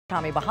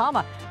Tommy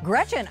Bahama.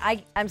 Gretchen,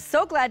 I'm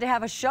so glad to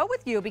have a show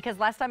with you because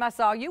last time I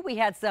saw you, we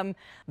had some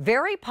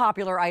very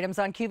popular items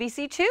on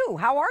QVC too.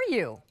 How are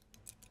you?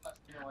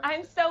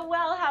 I'm so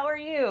well. How are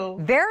you?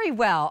 Very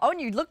well. Oh, and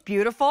you look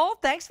beautiful.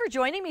 Thanks for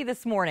joining me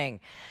this morning.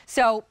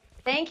 So,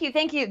 Thank you.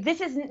 Thank you. This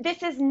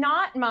is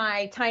not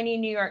my tiny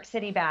New York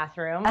City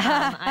bathroom.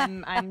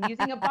 I'm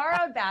using a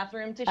borrowed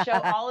bathroom to show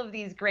all of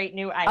these great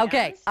new items.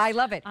 okay, I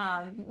love it.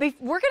 We're going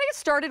to get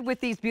started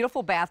with these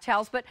beautiful bath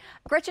towels, but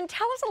Gretchen,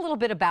 tell us a little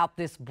bit about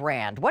this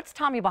brand. What's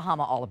Tommy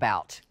Bahama all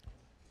about?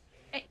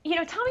 You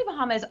know, Tommy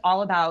Bahama is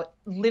all about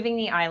living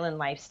the island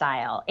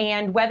lifestyle,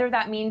 and whether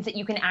that means that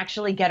you can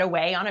actually get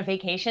away on a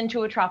vacation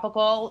to a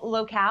tropical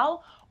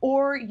locale,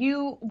 or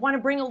you want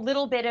to bring a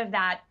little bit of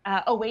that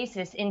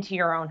oasis into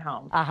your own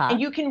home.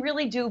 And you can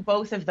really do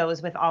both of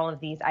those with all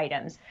of these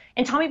items.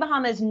 And Tommy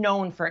Bahama is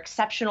known for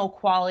exceptional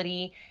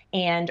quality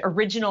and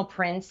original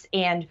prints,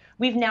 and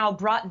we've now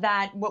brought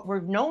that, what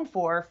we're known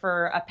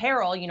for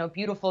apparel, you know,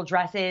 beautiful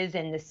dresses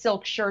and the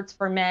silk shirts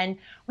for men.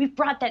 We've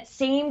brought that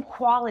same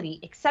quality,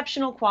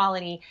 exceptional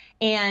quality,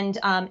 and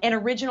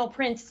original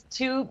prints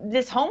to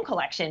this home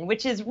collection,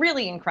 which is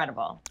really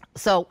incredible.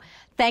 So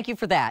thank you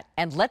for that.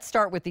 And let's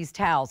start with these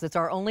towels. It's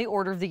our only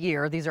order of the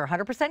year. These are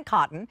 100%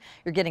 cotton.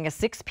 You're getting a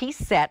 6-piece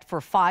set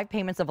for 5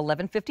 payments of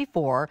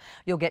 $11.54.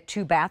 You'll get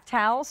 2 bath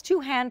towels,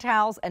 2 hand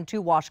towels, and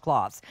 2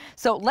 washcloths.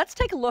 So let's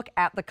take a look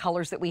at the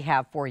colors that we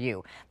have for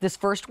you. This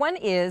first one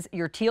is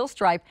your teal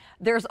stripe.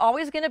 There's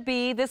always going to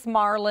be this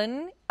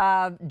marlin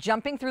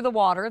jumping through the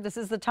water. This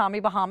is the Tommy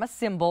Bahama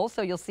symbol,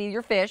 so you'll see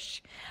your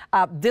fish.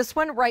 This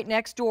one right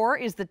next door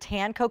is the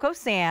tan cocoa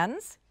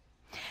sands.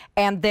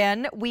 And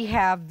then we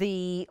have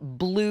the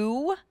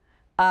blue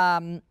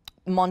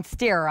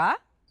Monstera,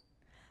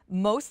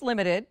 most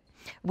limited.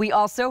 We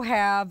also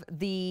have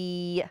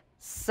the,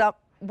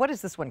 what is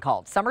this one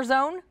called? Summer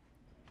Zone?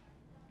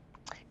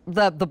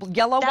 The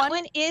yellow one? That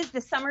one is the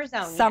Summer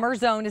Zone. Summer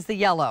Zone is the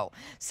yellow.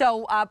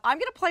 So I'm going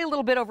to play a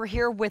little bit over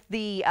here with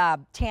the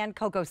tan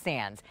cocoa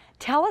sands.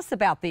 Tell us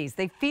about these.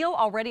 They feel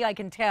already, I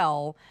can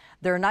tell,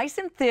 they're nice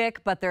and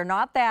thick, but they're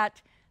not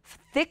that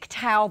thick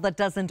towel that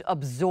doesn't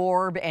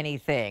absorb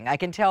anything. I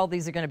can tell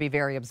these are going to be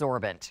very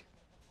absorbent.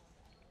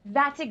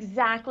 That's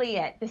exactly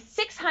it. The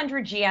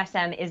 600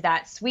 GSM is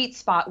that sweet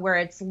spot where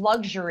it's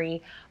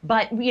luxury,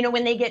 but you know,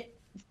 when they get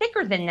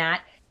thicker than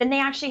that, then they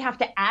actually have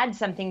to add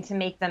something to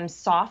make them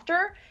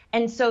softer,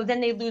 and so then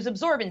they lose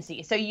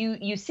absorbency. So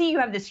you see you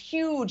have this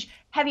huge,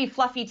 heavy,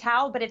 fluffy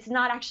towel, but it's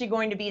not actually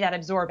going to be that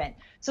absorbent.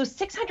 So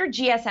 600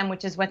 GSM,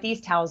 which is what these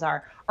towels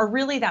are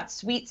really that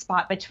sweet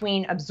spot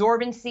between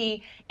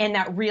absorbency and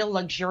that real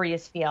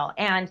luxurious feel.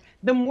 And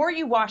the more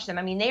you wash them,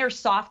 I mean, they are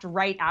soft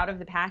right out of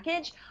the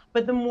package,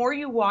 but the more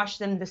you wash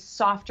them, the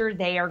softer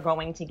they are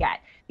going to get.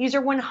 These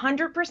are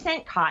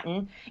 100%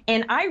 cotton,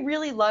 and I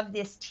really love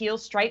this teal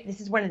stripe. This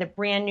is one of the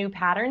brand new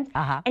patterns.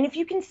 And if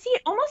you can see,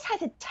 it almost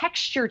has a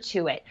texture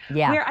to it,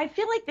 where I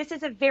feel like this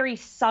is a very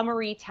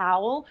summery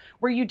towel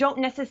where you don't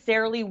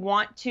necessarily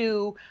want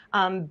to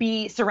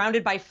be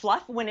surrounded by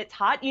fluff when it's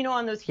hot, you know,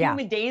 on those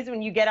humid days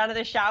when you get out of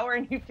the shower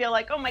and you feel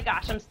like, oh my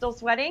gosh, I'm still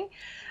sweating.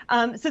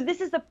 So this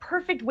is the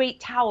perfect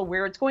weight towel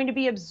where it's going to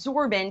be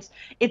absorbent.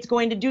 It's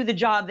going to do the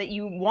job that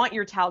you want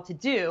your towel to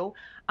do,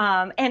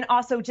 and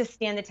also just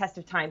stand the test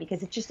of time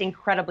because it's just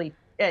incredibly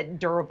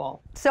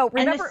durable. So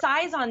remember, and the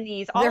size on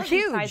these, all of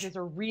these sizes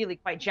are really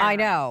quite generous. I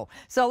know.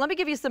 So let me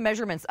give you some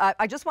measurements.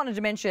 I just wanted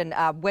to mention,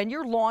 when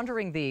you're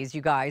laundering these,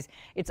 you guys,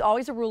 it's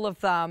always a rule of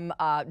thumb,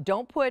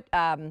 don't put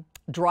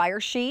dryer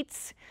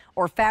sheets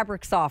or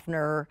fabric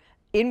softener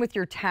in with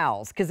your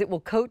towels because it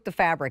will coat the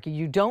fabric.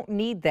 You don't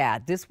need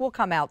that. This will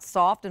come out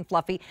soft and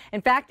fluffy.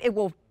 In fact, it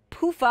will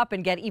poof up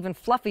and get even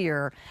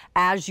fluffier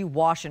as you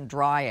wash and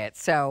dry it.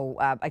 So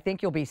I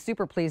think you'll be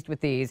super pleased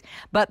with these,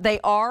 but they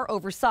are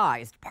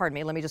oversized. Pardon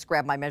me, let me just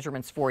grab my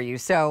measurements for you.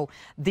 So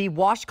the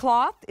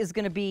washcloth is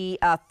going to be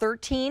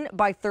 13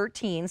 by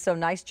 13, so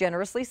nice,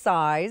 generously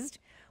sized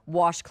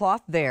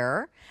washcloth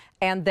there.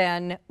 And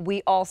then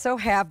we also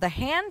have the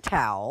hand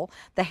towel.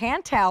 The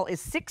hand towel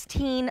is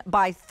 16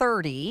 by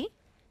 30.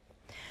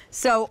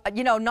 So,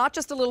 you know, not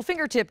just a little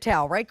fingertip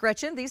towel, right,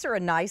 Gretchen? These are a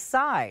nice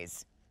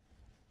size.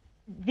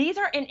 These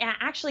are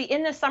actually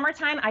in the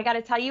summertime, I got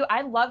to tell you,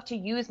 I love to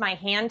use my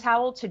hand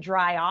towel to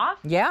dry off.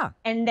 Yeah.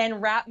 And then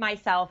wrap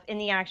myself in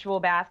the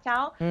actual bath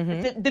towel.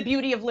 The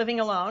beauty of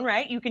living alone,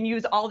 right? You can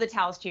use all the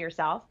towels to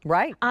yourself.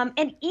 Right.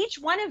 And each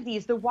one of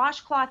these, the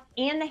washcloth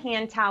and the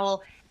hand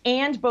towel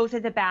and both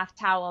of the bath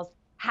towels,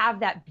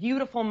 have that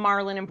beautiful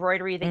marlin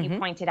embroidery that you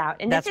pointed out.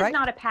 And this is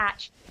not a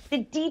patch. The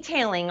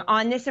detailing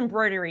on this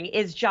embroidery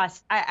is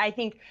just, I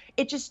think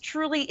it just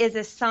truly is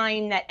a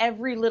sign that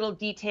every little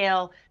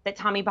detail that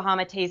Tommy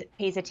Bahama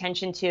pays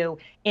attention to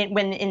in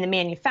the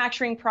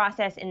manufacturing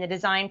process, in the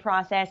design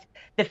process,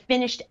 the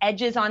finished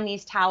edges on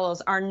these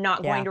towels are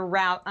not going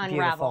to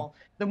unravel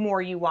the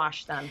more you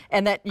wash them.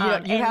 And that you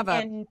have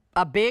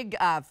a big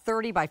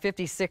 30 by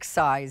 56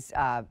 size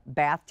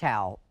bath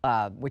towel,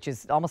 which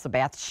is almost a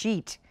bath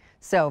sheet.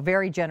 So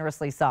very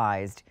generously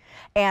sized.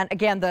 And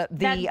again,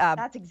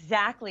 that's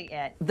exactly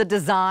it. The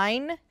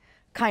design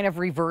kind of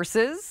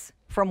reverses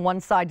from one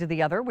side to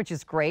the other, which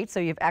is great. So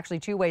you have actually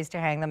two ways to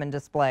hang them and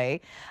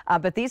display.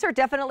 But these are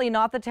definitely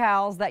not the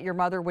towels that your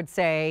mother would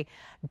say,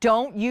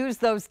 don't use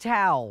those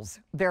towels.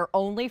 They're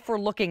only for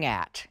looking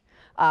at.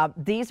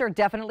 These are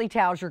definitely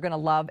towels you're going to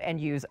love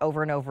and use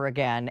over and over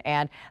again.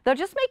 And they'll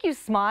just make you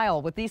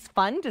smile with these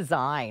fun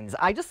designs.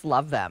 I just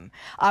love them.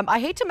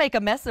 I hate to make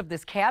a mess of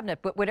this cabinet,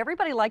 but would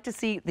everybody like to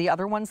see the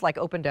other ones like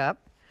opened up?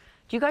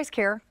 Do you guys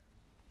care?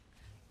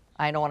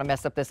 I don't want to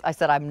mess up this. I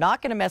said I'm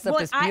not going to mess up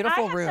this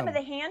beautiful room. I have some of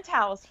the hand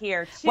towels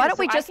here too. Why don't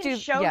we so just I can do?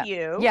 Show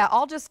you. Yeah,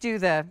 I'll just do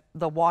the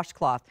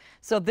washcloth.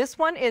 So this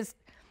one is.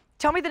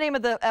 Tell me the name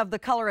of the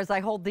color as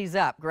I hold these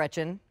up,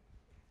 Gretchen.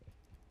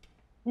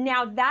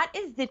 Now that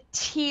is the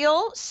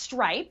teal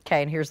stripe.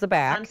 Okay, and here's the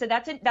back. So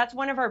that's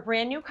one of our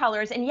brand new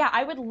colors. And yeah,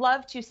 I would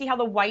love to see how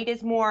the white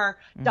is more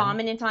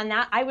dominant on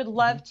that. I would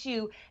love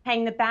to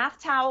hang the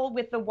bath towel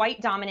with the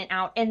white dominant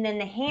out and then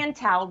the hand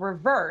towel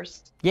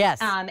reversed. Yes.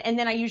 And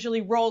then I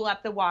usually roll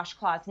up the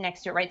washcloth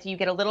next to it, right? So you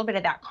get a little bit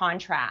of that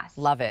contrast.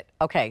 Love it.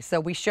 Okay,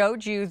 so we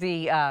showed you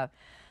the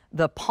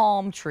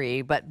palm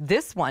tree, but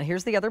this one,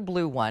 here's the other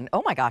blue one.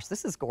 Oh my gosh,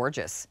 this is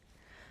gorgeous.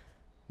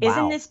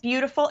 Isn't this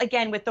beautiful?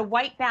 Again, with the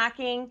white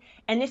backing,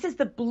 and this is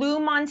the blue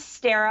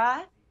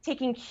monstera,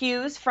 taking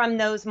cues from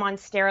those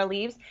monstera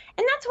leaves.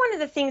 And that's one of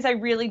the things I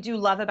really do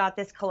love about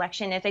this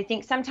collection is I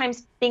think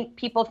sometimes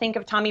people think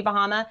of Tommy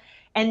Bahama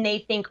and they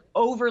think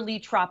overly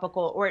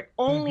tropical or it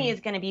only is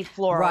going to be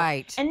floral.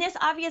 Right. And this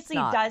obviously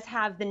does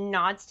have the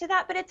nods to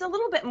that, but it's a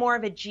little bit more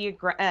of a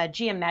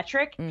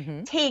geometric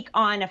take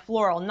on a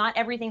floral. Not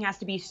everything has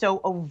to be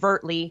so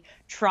overtly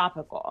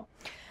tropical.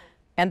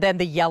 And then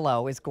the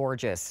yellow is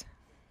gorgeous.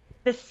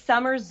 The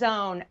summer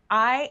zone.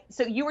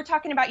 So you were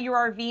talking about your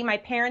RV. My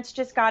parents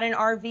just got an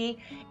RV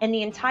and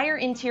the entire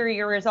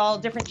interior is all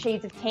different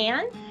shades of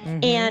tan.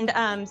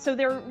 And so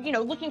they're,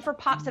 looking for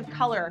pops of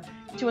color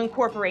to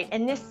incorporate.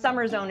 And this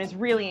summer zone is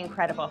really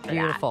incredible for that.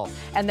 Beautiful.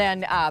 And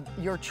then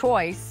your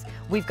choice,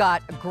 we've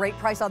got a great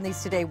price on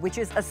these today, which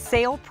is a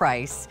sale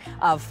price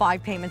of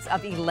 5 payments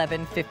of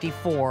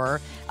 $11.54.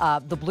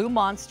 The blue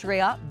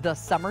monstera, the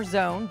summer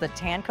zone, the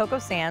tan cocoa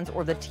sands,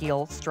 or the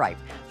teal stripe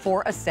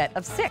for a set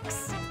of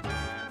 6.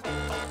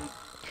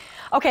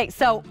 Okay,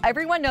 so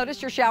everyone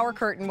noticed your shower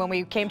curtain when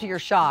we came to your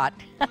shot.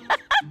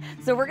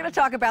 So we're going to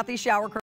talk about these shower curtains.